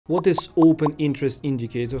what is open interest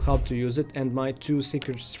indicator, how to use it, and my 2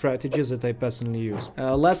 secret strategies that I personally use.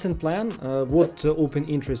 Lesson plan, what open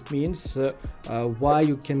interest means, why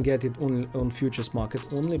you can get it only on futures market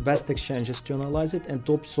only, best exchanges to analyze it, and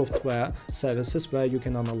top software services where you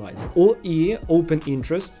can analyze it. OE, open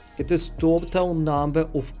interest, it is total number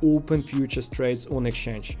of open futures trades on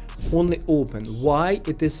exchange. Only open. Why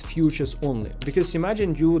it is futures only? Because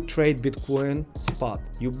imagine you trade Bitcoin spot.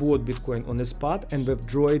 You bought Bitcoin on a spot and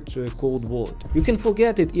withdraw it to a cold wallet. You can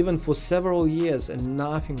forget it even for several years and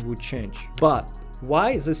nothing would change. But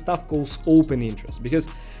why this stuff calls open interest? Because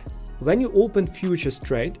when you open futures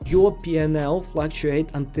trade, your PNL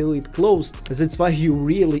fluctuate until it closed. That's why you're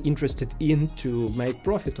really interested in to make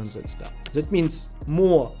profit on that stuff. That means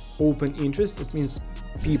more open interest. It means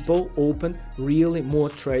people open really more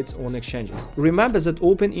trades on exchanges. Remember that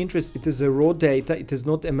open interest, it is a raw data, it is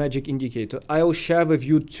not a magic indicator. I'll share with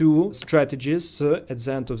you 2 strategies at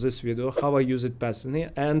the end of this video, how I use it personally,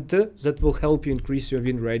 and that will help you increase your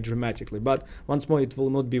win rate dramatically. But once more, it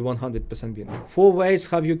will not be 100% win. 4 ways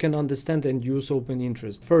how you can understand and use open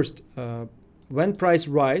interest. First, when price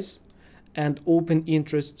rise and open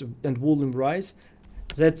interest and volume rise,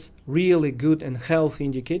 that's really good and healthy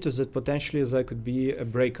indicators that potentially there could be a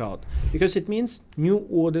breakout, because it means new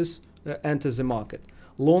orders enter the market.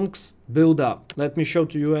 Longs build up. Let me show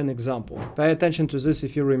to you an example. Pay attention to this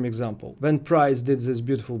Ethereum example. When price did this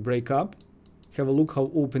beautiful breakup, have a look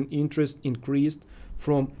how open interest increased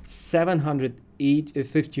from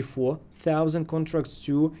 754,000 contracts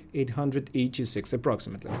to 886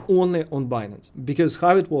 approximately, only on Binance. Because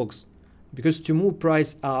how it works? Because to move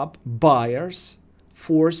price up, buyers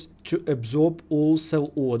forced to absorb all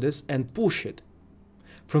sell orders and push it.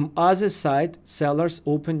 From other side, sellers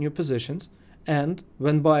open new positions, and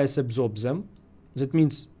when buyers absorb them, that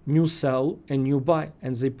means new sell and new buy,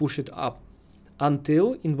 and they push it up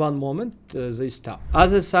until in one moment they stop.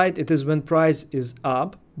 Other side, it is when price is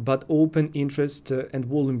up, but open interest and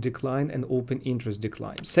volume decline and open interest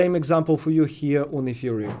decline. Same example for you here on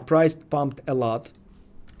Ethereum. Price pumped a lot.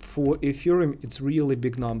 For Ethereum, it's really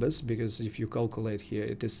big numbers, because if you calculate here,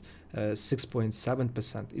 it is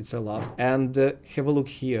 6.7%. It's a lot. And have a look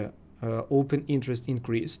here. Open interest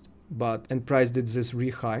increased, and price did this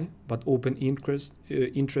re-high, but open interest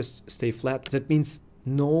stay flat. That means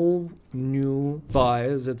no new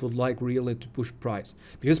buyers that would like really to push price,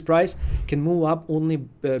 because price can move up only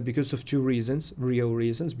because of 2 reasons, real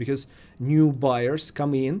reasons, because new buyers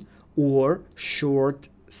come in or short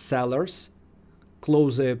sellers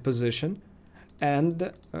close a position,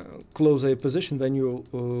 and close a position. When you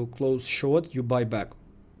close short, you buy back.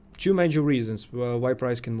 2 major reasons why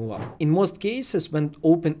price can move up. In most cases, when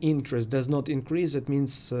open interest does not increase, it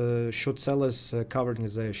means short sellers covering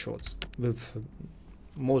their shorts, with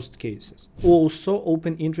most cases. Also,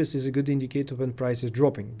 open interest is a good indicator when price is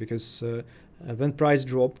dropping, because when price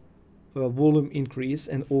drop, volume increase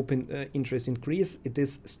and open interest increase, it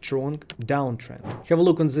is strong downtrend. Have a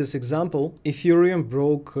look on this example. Ethereum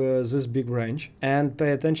broke this big range, and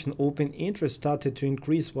pay attention, open interest started to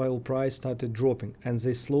increase while price started dropping, and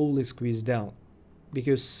they slowly squeeze down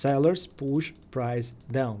because sellers push price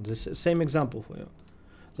down. This same example for you,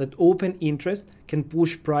 that open interest can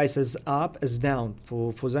push prices up as down.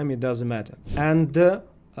 For them it doesn't matter. And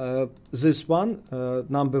this one,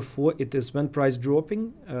 number 4, it is when price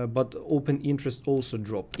dropping, but open interest also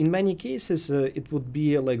drop. In many cases, it would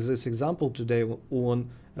be like this example today on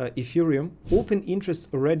Ethereum. Open interest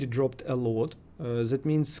already dropped a lot. That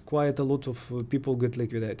means quite a lot of people get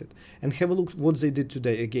liquidated. And have a look what they did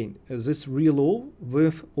today. Again, this real low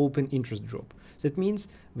with open interest drop. That means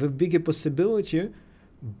with bigger possibility,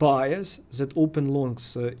 buyers that open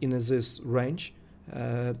longs in this range,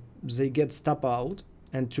 they get stop out,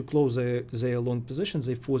 and to close their long positions,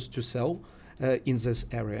 they forced to sell in this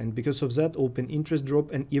area. And because of that, open interest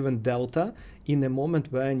drop and even delta in a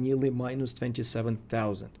moment where nearly minus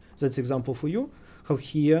 27,000. That's example for you, how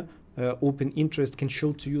here open interest can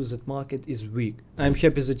show to you that market is weak. I'm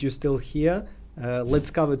happy that you're still here.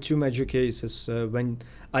 Let's cover 2 major cases when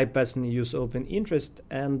I personally use open interest,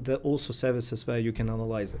 and also services where you can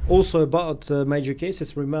analyze it. Also about major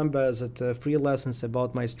cases, remember that 3 lessons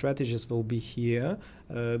about my strategies will be here.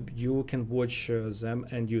 You can watch them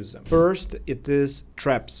and use them. First, it is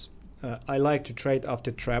traps. I like to trade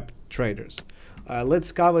after trap traders.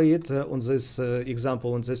 Let's cover it on this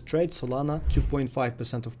example. On this trade, Solana,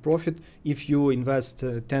 2.5% of profit. If you invest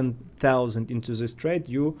 10,000 into this trade,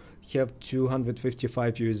 you have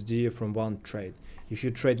 255 USD from one trade. If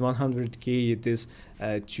you trade 100k, it is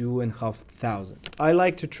 2,500. I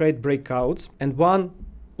like to trade breakouts, and one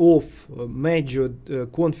of major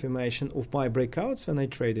confirmation of my breakouts when I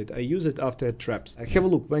trade it. I use it after traps. Have a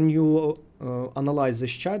look. When you analyze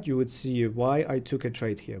this chart, you would see why I took a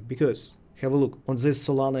trade here. Because, have a look on this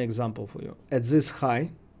Solana example for you. At this high,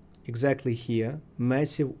 exactly here,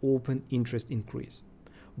 massive open interest increase.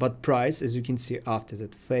 But price, as you can see after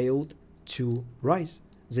that, failed to rise.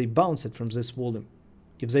 They bounced from this volume.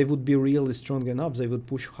 If they would be really strong enough, they would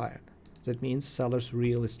push higher. That means sellers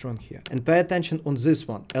really strong here. And pay attention on this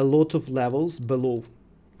one. A lot of levels below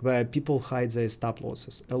where people hide their stop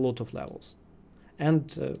losses. A lot of levels.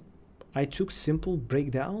 And I took simple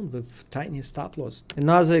breakdown with tiny stop loss.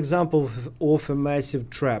 Another example of a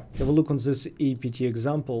massive trap. Have a look on this APT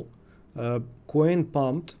example. Coin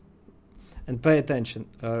pumped. And pay attention.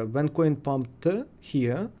 When coin pumped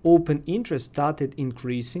here, open interest started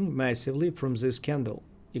increasing massively from this candle.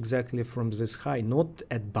 Exactly from this high, not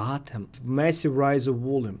at bottom. Massive rise of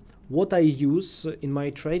volume. What I use in my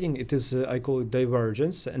trading, it is, I call it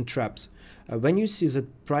divergence and traps. When you see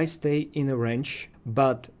that price stay in a range,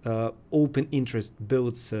 but open interest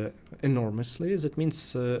builds enormously, that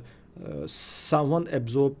means someone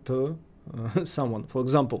absorb someone. For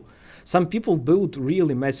example, some people build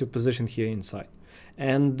really massive position here inside.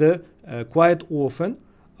 And quite often,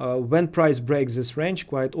 when price breaks this range,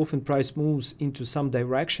 quite often price moves into some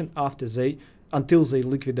direction until they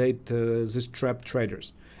liquidate these trap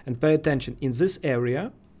traders. And pay attention, in this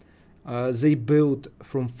area, they build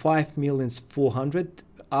from 5,400,000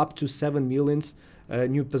 up to 7 million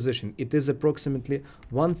new position. It is approximately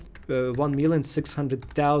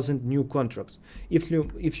 1,600,000 new contracts. If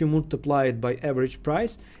you multiply it by average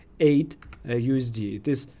price, 8 USD, it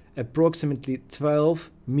is approximately $12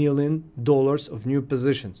 million of new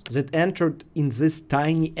positions that entered in this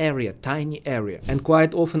tiny area. And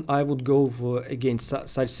quite often I would go against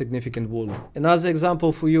such significant volume. Another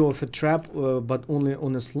example for you of a trap, but only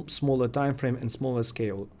on a smaller time frame and smaller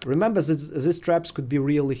scale. Remember that these traps could be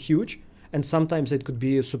really huge, and sometimes it could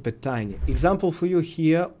be super tiny. Example for you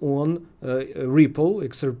here on Ripple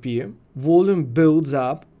XRP. Volume builds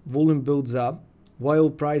up while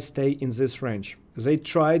price stay in this range. They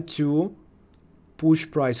tried to push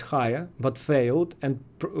price higher, but failed. And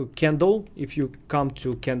candle, if you come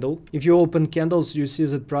to candle, if you open candles, you see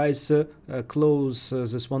that price close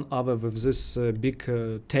this one other with this big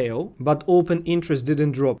tail, but open interest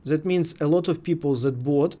didn't drop. That means a lot of people that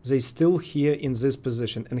bought, they still here in this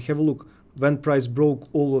position. And have a look, when price broke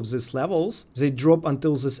all of these levels, they drop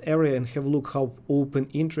until this area, and have a look how open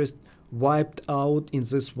interest wiped out in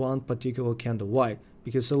this one particular candle. Why?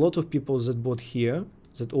 Because a lot of people that bought here,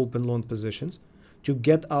 that open long positions, to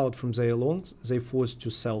get out from their longs, they forced to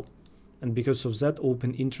sell. And because of that,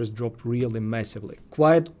 open interest dropped really massively.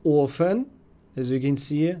 Quite often, as you can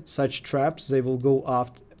see, such traps, they will go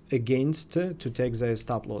after against to take their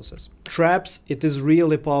stop losses. Traps, it is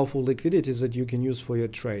really powerful liquidity that you can use for your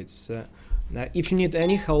trades. Now, if you need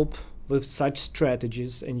any help with such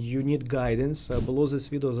strategies and you need guidance, below this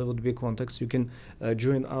video there would be contacts. You can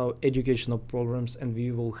join our educational programs and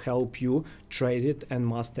we will help you trade it and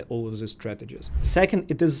master all of these strategies.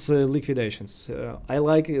 Second, it is liquidations. I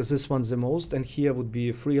like this one the most, and here would be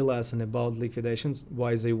a free lesson about liquidations,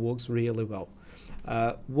 why they works really well.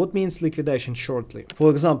 What means liquidation shortly?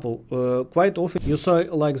 For example, quite often you saw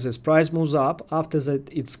like this, price moves up, after that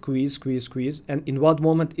it squeeze, and in what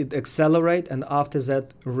moment it accelerate, and after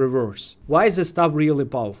that reverse. Why is this stuff really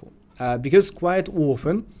powerful? Because quite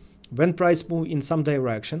often when price move in some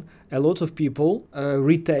direction, a lot of people,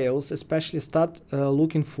 retails especially, start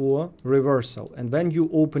looking for reversal. And when you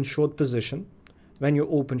open short position,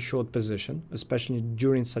 especially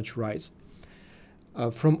during such rise,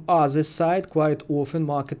 from other side, quite often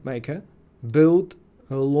market maker build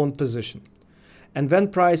a long position. And when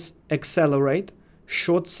price accelerate,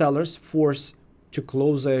 short sellers force to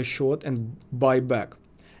close their short and buy back.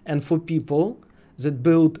 And for people that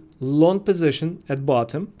build long position at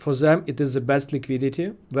bottom, for them it is the best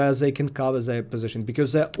liquidity where they can cover their position,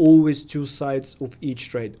 because there are always two sides of each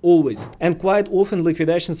trade, always. And quite often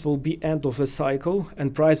liquidations will be end of a cycle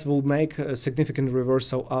and price will make a significant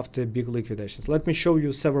reversal after big liquidations. Let me show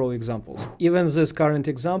you several examples. Even this current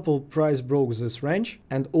example, price broke this range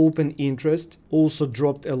and open interest also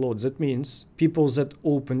dropped a lot. That means people that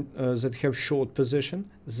that have short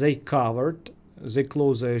position, they covered, they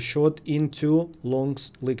close their short into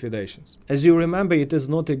longs liquidations. As you remember, it is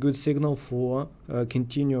not a good signal for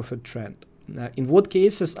continue of a trend. In what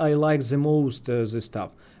cases I like the most this stuff?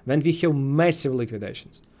 When we have massive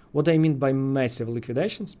liquidations. What I mean by massive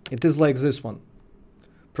liquidations? It is like this one.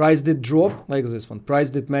 Price did drop like this one. Price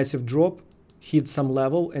did massive drop, hit some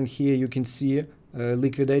level, and here you can see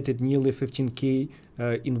liquidated nearly 15k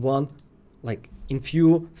in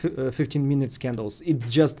few 15 minutes candles.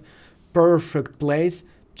 It's just perfect place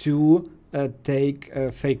to take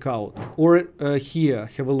a fake out. Or here,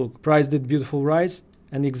 have a look. Price did beautiful rise,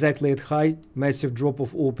 and exactly at high, massive drop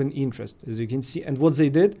of open interest, as you can see. And what they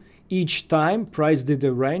did, each time price did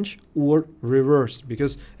a range or reverse,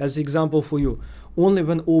 because as example for you, only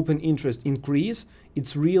when open interest increase,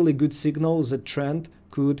 it's really good signal that trend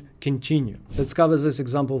could continue. Let's cover this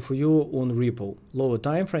example for you on Ripple, lower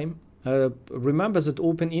time frame. Remember that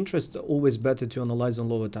open interest always better to analyze on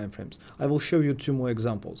lower time frames. I will show you 2 more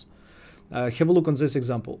examples. Have a look on this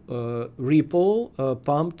example. Ripple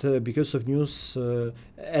pumped because of news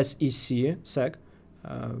SEC.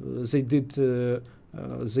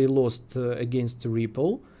 They lost against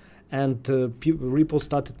Ripple, and Ripple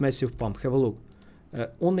started massive pump. Have a look.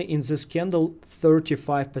 Only in this candle,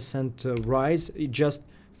 35% rise, just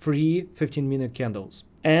 3 15-minute candles.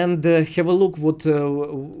 And have a look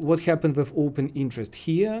what happened with open interest.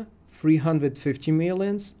 Here, 350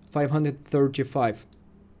 millions, 535.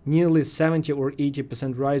 Nearly 70 or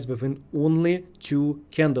 80% rise within only 2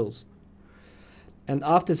 candles. And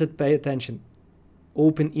after that, pay attention.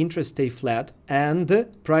 Open interest stay flat and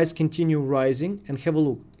price continue rising, and have a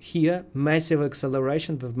look. Here, massive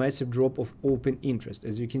acceleration with massive drop of open interest,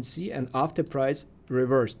 as you can see, and after price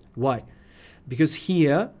reversed. Why? Because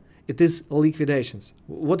here it is liquidations.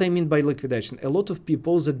 What I mean by liquidation, a lot of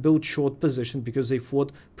people that build short position because they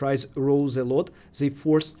thought price rose a lot, they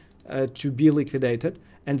forced to be liquidated,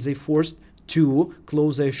 and they forced to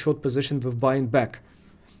close their short position with buying back.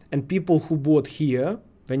 And people who bought here,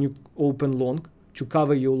 when you open long, to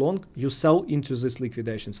cover your long, you sell into these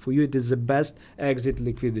liquidations. For you, it is the best exit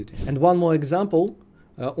liquidity. And one more example,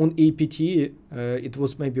 on APT, it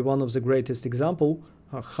was maybe one of the greatest example,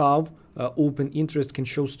 how open interest can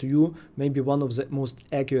show to you maybe one of the most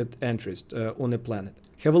accurate entries on the planet.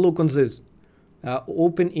 Have a look on this.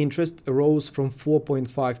 Open interest rose from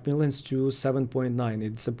 4.5 millions to 7.9.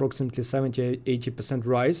 It's approximately 70-80%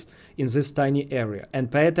 rise in this tiny area.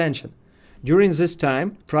 And pay attention. During this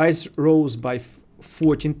time, price rose by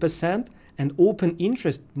 14%, and open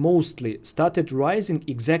interest mostly started rising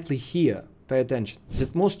exactly here. Pay attention.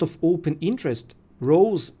 That most of open interest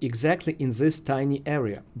rose exactly in this tiny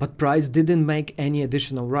area, but price didn't make any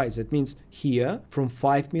additional rise. That means here from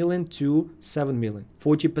 5 million to 7 million,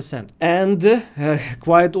 40%. And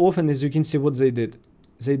quite often, as you can see, what they did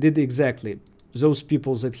exactly. Those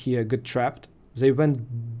people that here got trapped, they went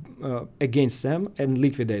against them and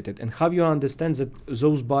liquidated. And how you understand that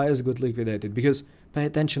those buyers got liquidated? Because pay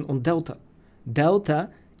attention on delta.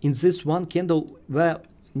 Delta in this one candle were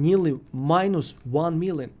nearly minus 1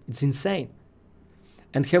 million. It's insane.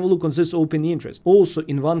 And have a look on this open interest. Also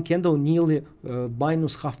in one candle nearly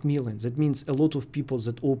minus $500,000. That means a lot of people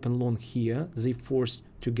that open long here, they forced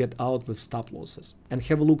to get out with stop losses. And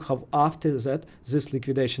have a look how after that this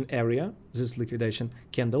liquidation area, this liquidation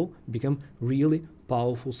candle become really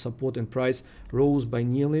powerful support, and price rose by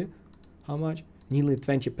nearly how much? Nearly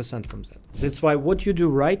 20% from that. That's why what you do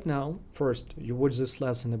right now, first, you watch this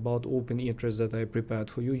lesson about open interest that I prepared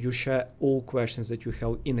for you. You share all questions that you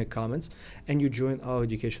have in the comments, and you join our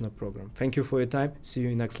educational program. Thank you for your time. See you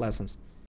in next lessons.